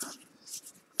matters.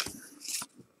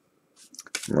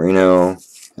 Marino,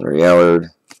 Henry Allard,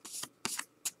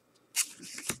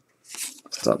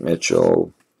 Scott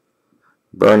Mitchell,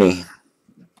 Bernie,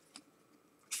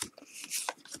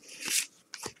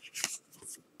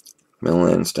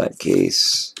 Millen, Stat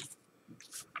Case,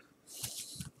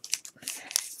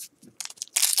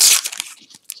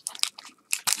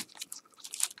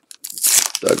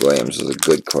 Doug Williams was a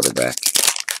good quarterback.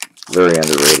 Very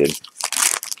underrated.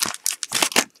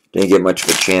 Didn't get much of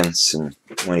a chance, and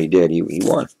when he did, he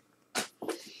won.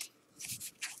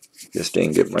 Just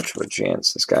didn't get much of a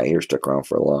chance. This guy here stuck around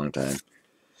for a long time.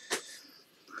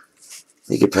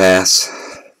 He could pass.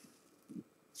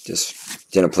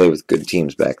 Just didn't play with good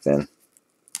teams back then.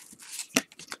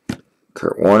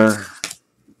 Kurt Warner,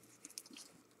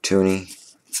 Tooney,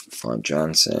 Vaughn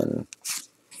Johnson,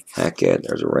 Hackett.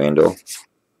 There's a Randall.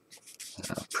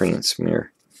 Pretty and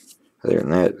Smear. Other than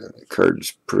that, the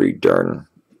card's pretty darn.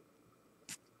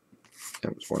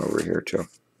 There was one over here too.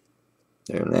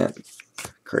 Other than that,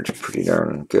 card's pretty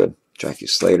darn good. Jackie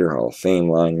Slater, Hall of Fame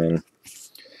lineman.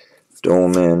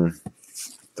 Dolman,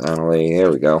 Donnelly.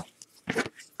 There we go.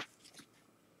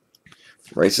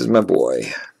 Rice is my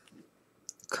boy.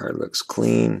 Card looks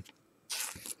clean.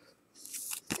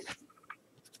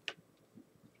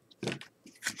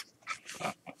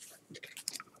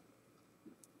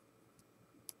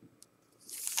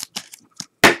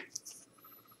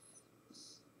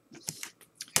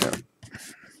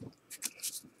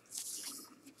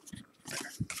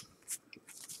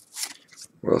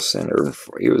 Wilson, Irvin,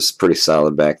 he was pretty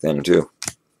solid back then too.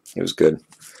 He was good.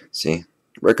 See,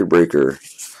 record breaker.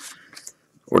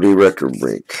 What do you record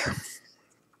break?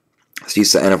 He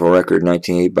set NFL record in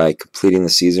 1980 by completing the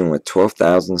season with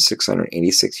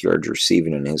 12,686 yards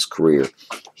receiving in his career.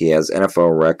 He has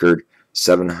NFL record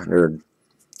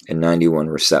 791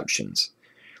 receptions.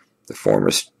 The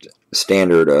former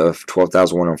standard of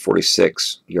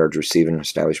 12,146 yards receiving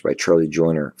established by Charlie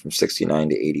Joyner from 69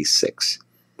 to 86.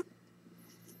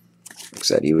 Like I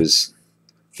said, he was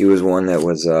one that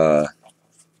was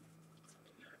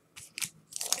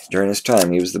during his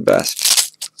time he was the best.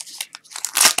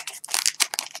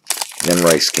 Then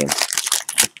Rice came.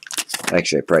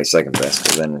 Actually, probably second best,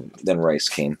 but then Rice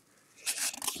came.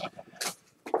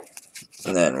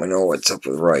 And then we know what's up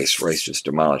with Rice. Rice just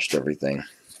demolished everything.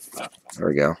 There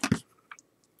we go.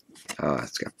 Oh,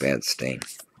 it's got bad stain.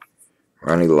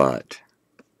 Ronnie Lott.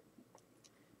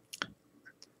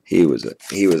 He was a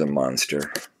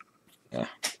monster. Yeah,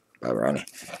 bye Ronnie.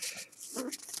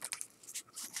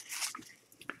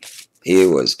 He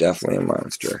was definitely a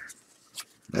monster.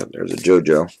 Yep, there's a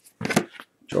Joe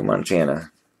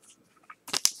Montana.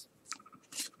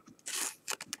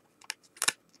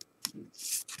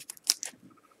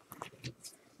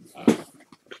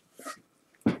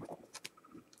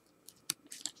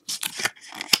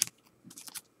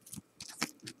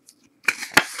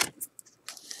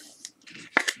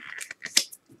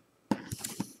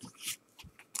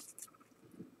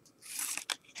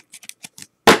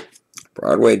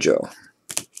 Broadway Joe.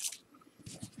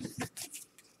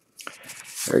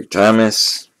 Eric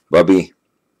Thomas. Bubby.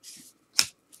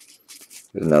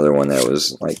 There's another one that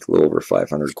was like a little over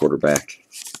 500 quarterback.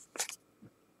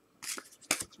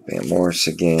 Van Morse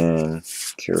again.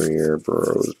 Carrier,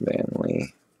 Burrows,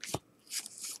 Manley.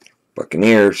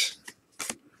 Buccaneers.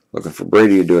 Looking for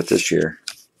Brady to do it this year.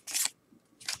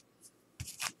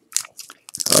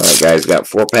 Alright guys, got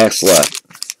 4 packs left.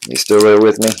 You still there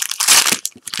with me?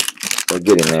 We're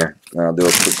getting there. I'll do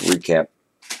a quick recap.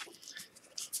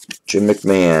 Jim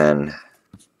McMahon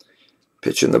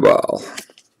pitching the ball.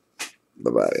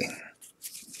 Bye-bye.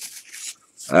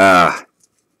 Ah,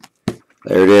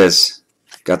 there it is.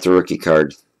 Got the rookie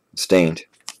card. Stained.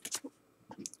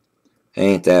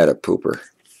 Ain't that a pooper.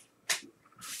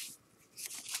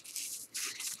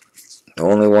 The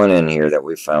only one in here that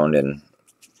we found, and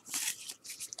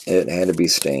it had to be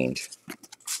stained.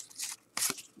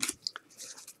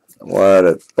 What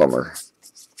a bummer.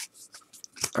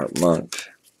 Art Monk.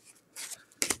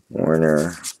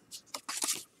 Warner.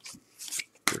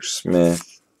 Bruce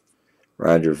Smith.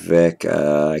 Roger Vick.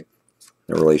 No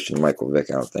relation to Michael Vick,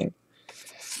 I don't think.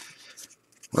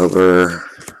 Wilbur.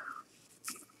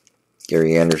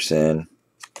 Gary Anderson.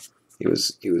 He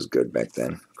was good back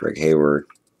then. Greg Hayward.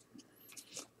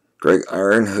 Greg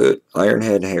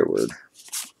Ironhead Hayward.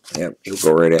 Yep, he would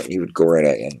go right at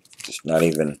you. Just not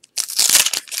even.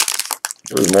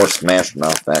 There was more smash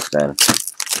mouth back then.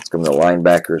 It's because the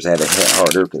linebackers had to hit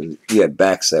harder because you had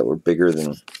backs that were bigger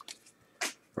than,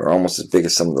 or almost as big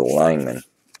as some of the linemen.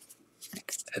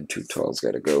 Had 212's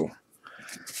got to go.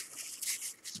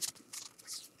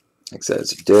 Like I said,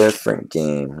 it's a different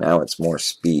game. Now it's more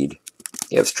speed.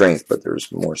 You have strength, but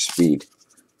there's more speed.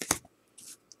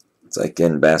 It's like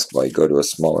in basketball, you go to a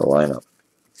smaller lineup.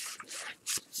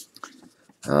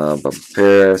 Bubba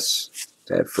Paris,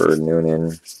 Tadford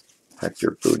Noonan,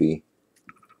 Hector Booty.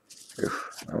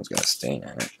 Oof, that one's got a stain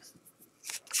on it.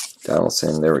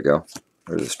 Donaldson, there we go.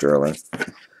 There's a Sterling.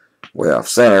 Way off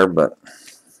center, but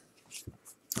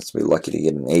let's be lucky to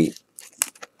get an 8.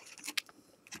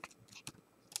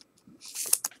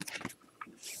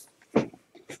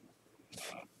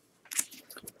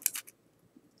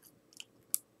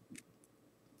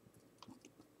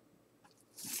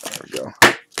 There we go.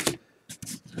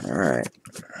 Alright.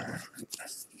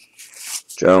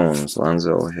 Jones,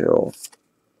 Lonzo Hill,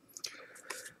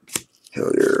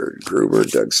 Hilliard, Gruber,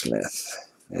 Doug Smith.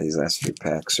 Yeah, these last 3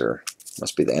 packs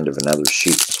must be the end of another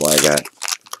sheet. That's why I got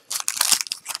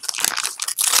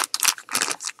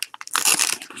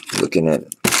looking at.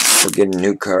 We're getting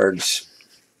new cards.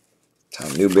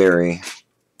 Tom Newberry,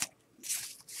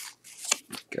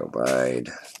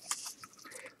 Gilbide,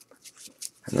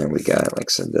 and then we got, like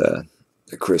I said, the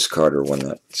Chris Carter one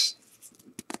that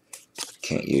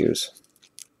can't use.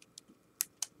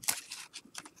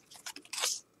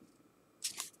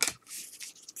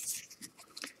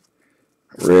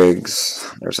 Riggs,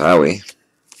 there's Howie.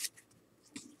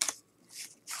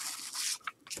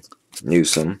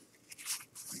 Newsom.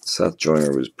 Seth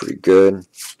Joyner was pretty good.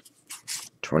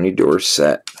 Tony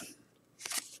Dorsett.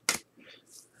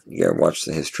 You gotta watch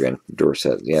the history on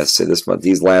Dorsett. Yeah, so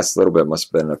these last little bit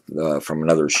must have been from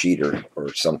another sheet or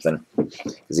something,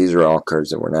 because these are all cards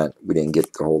that we didn't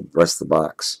get the whole rest of the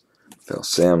box. Phil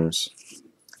Simms,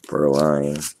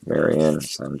 Berline, Marion,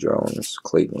 Son Jones,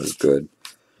 Clayton was good.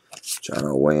 John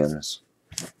O. Williams.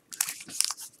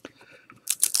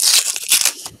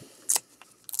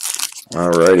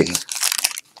 Alrighty.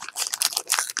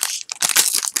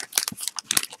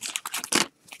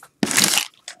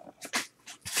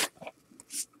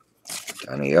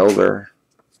 Johnny Elder.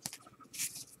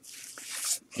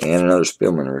 And another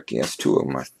Spielman rookie. That's two of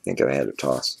them. I think I had to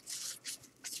toss.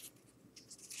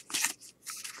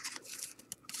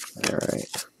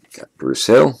 Alright. Got Bruce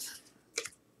Hill.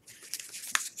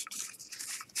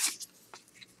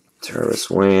 Travis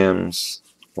Williams.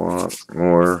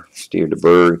 Moore. Steve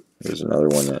DeBerg. There's another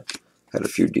one that had a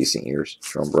few decent years.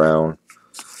 Sean Brown.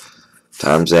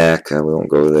 Tom Zach. We won't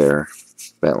go there.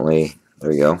 Bentley.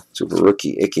 There you go. Super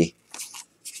rookie. Icky.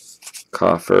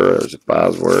 Coffer. There's a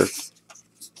Bosworth.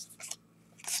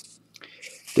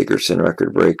 Dickerson,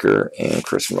 record breaker, and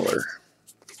Chris Miller.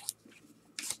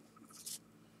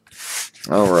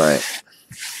 Alright.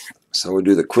 So we'll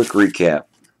do the quick recap.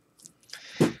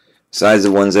 Besides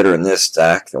the ones that are in this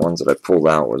stack, the ones that I pulled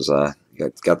out was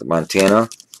got the Montana.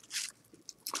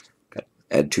 Got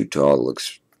Ed Too Tall,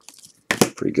 looks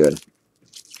pretty good.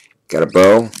 Got a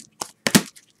Bow.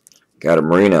 Got a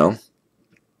Merino.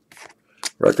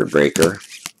 Record breaker.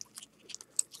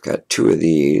 Got two of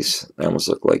these. They almost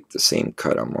look like the same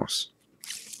cut almost.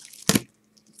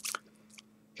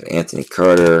 Got Anthony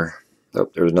Carter. Oh,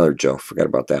 there's another Joe. Forgot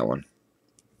about that one.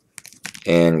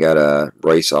 And got a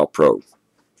Rice All Pro,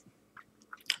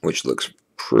 which looks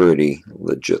pretty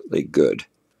legitly good.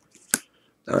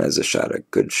 That one has a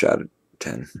good shot at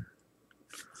 10.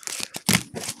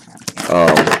 So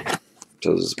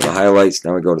those are the highlights.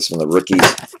 Now we go to some of the rookies.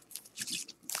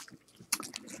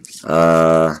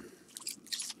 I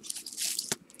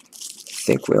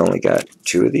think we only got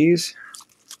two of these.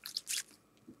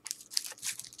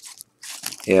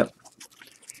 Yep.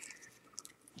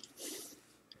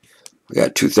 We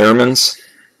got two Thurmans.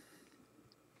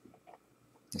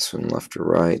 This one left to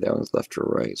right. That one's left to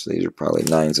right. So these are probably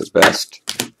 9s at best.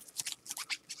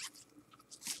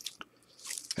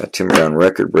 Got Tim Brown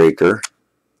record breaker.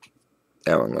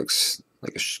 That one looks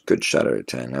like a good shot out of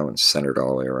 10. That one's centered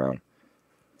all the way around.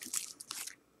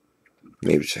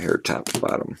 Maybe it's a hair top to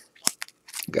bottom.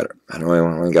 I know I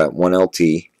only got one LT.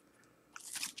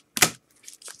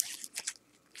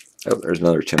 Oh, there's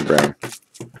another Tim Brown.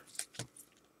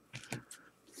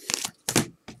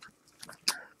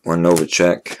 One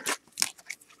Novacek.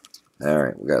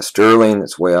 Alright, we got Sterling.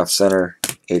 That's way off center.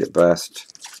 8 at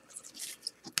best.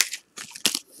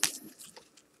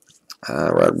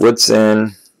 Rod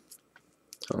Woodson.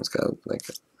 This one's got like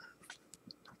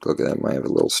look at that, might have a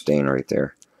little stain right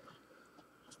there.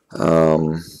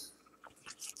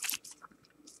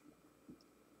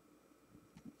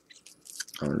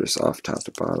 I'm just off top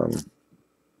to bottom.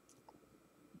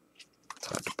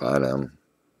 Top to bottom.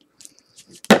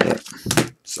 Yep.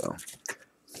 So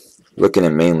looking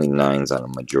at mainly 9s on a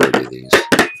majority of these.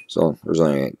 So there's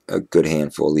only a good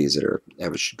handful of these that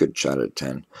have a good shot at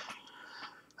 10.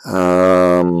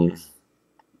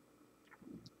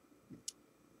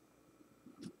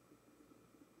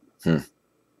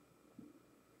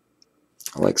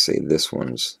 I like to say this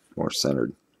one's more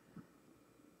centered.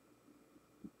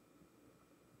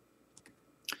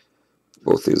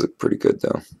 Both these look pretty good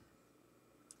though.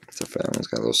 Except for that one's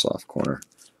got a little soft corner.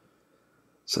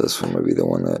 So this one would be the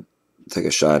one that I'll take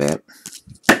a shot at.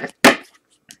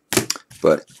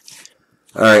 But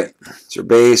alright, it's your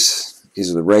base.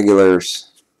 These are the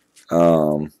regulars.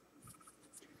 Like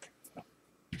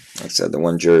I said, the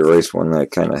one Jerry Rice one that I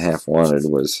kind of half wanted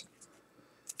was,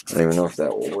 I don't even know if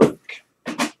that will work.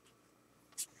 I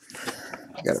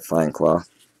got a fine cloth.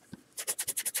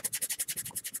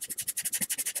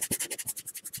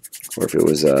 Or if it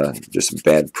was just a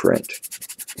bad print.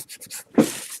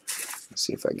 Let's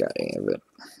see if I got any of it.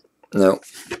 No.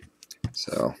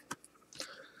 So,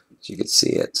 as you can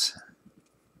see,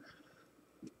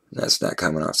 that's not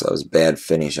coming off. So that was bad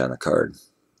finish on the card.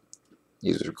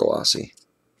 These are glossy.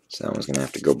 So that one's going to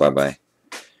have to go bye-bye.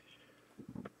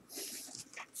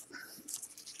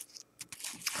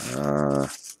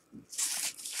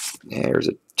 Yeah, here's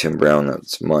a Tim Brown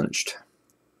that's munched.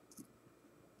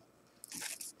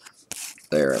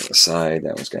 There on the side.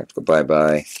 That one's going to have to go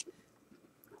bye-bye.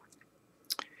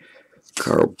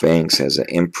 Carl Banks has an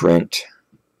imprint.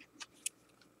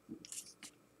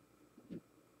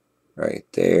 Right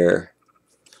there.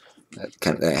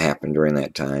 That happened during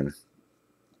that time.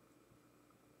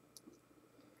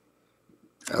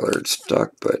 Allard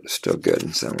stuck, but still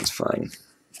good. So that one's fine.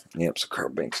 Yep, so Carl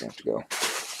Banks have to go.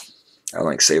 I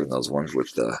like saving those ones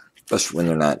with the, especially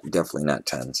when they're definitely not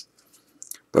 10s.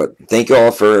 But thank you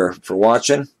all for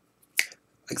watching.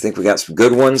 I think we got some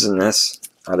good ones in this,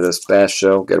 out of this bass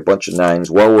show. Got a bunch of 9s.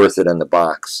 Well worth it in the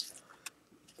box.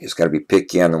 You just got to be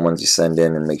picky on the ones you send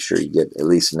in and make sure you get at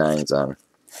least 9s on.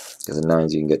 Because the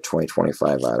 9s you can get 20,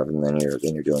 25 out of, and then you're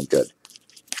doing good.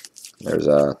 There's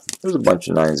a bunch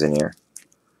of 9s in here.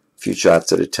 A few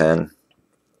shots at a 10.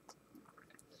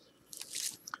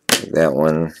 Like that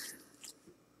one.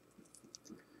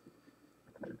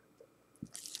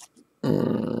 I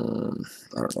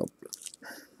don't know.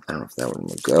 I don't know if that one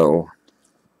would go.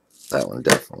 That one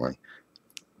definitely.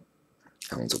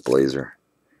 That one's a blazer.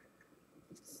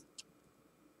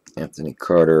 Anthony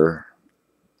Carter.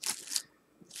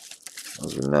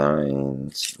 Those are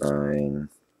 9s. 9.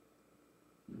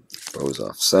 Bows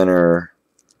off center.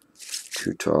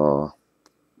 Too tall.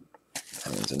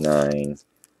 That one's a 9.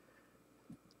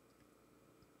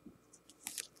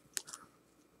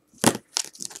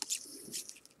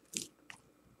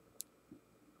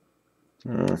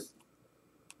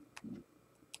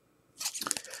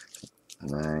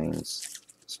 Nines.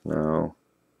 Snow.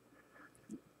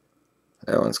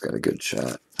 That one's got a good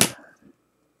shot.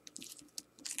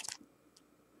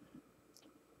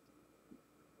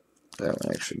 That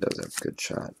one actually does have a good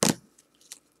shot.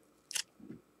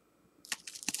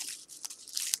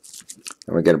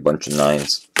 And we get a bunch of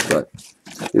 9s, but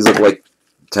these look like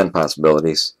 10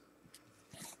 possibilities.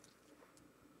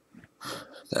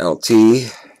 The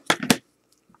LT.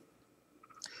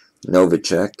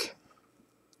 Novacek.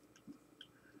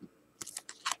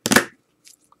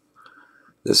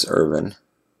 This Irvin.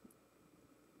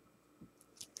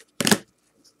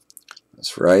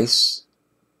 This Rice.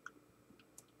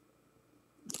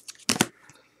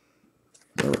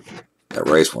 That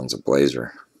Rice one's a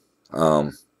blazer.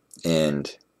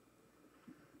 And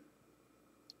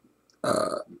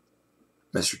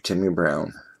Mr. Timmy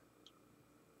Brown.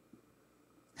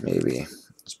 Maybe.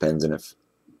 Depends on if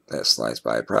that slides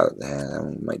by. Probably that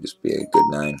one might just be a good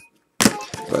 9.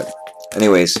 But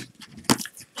anyways,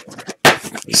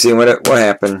 you see what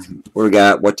happened, what we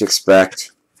got, what to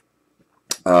expect.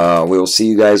 We will see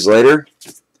you guys later.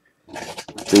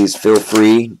 Please feel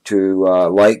free to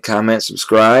like, comment,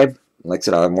 subscribe. Like I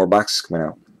said, I'll have more boxes coming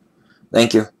out.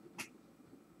 Thank you.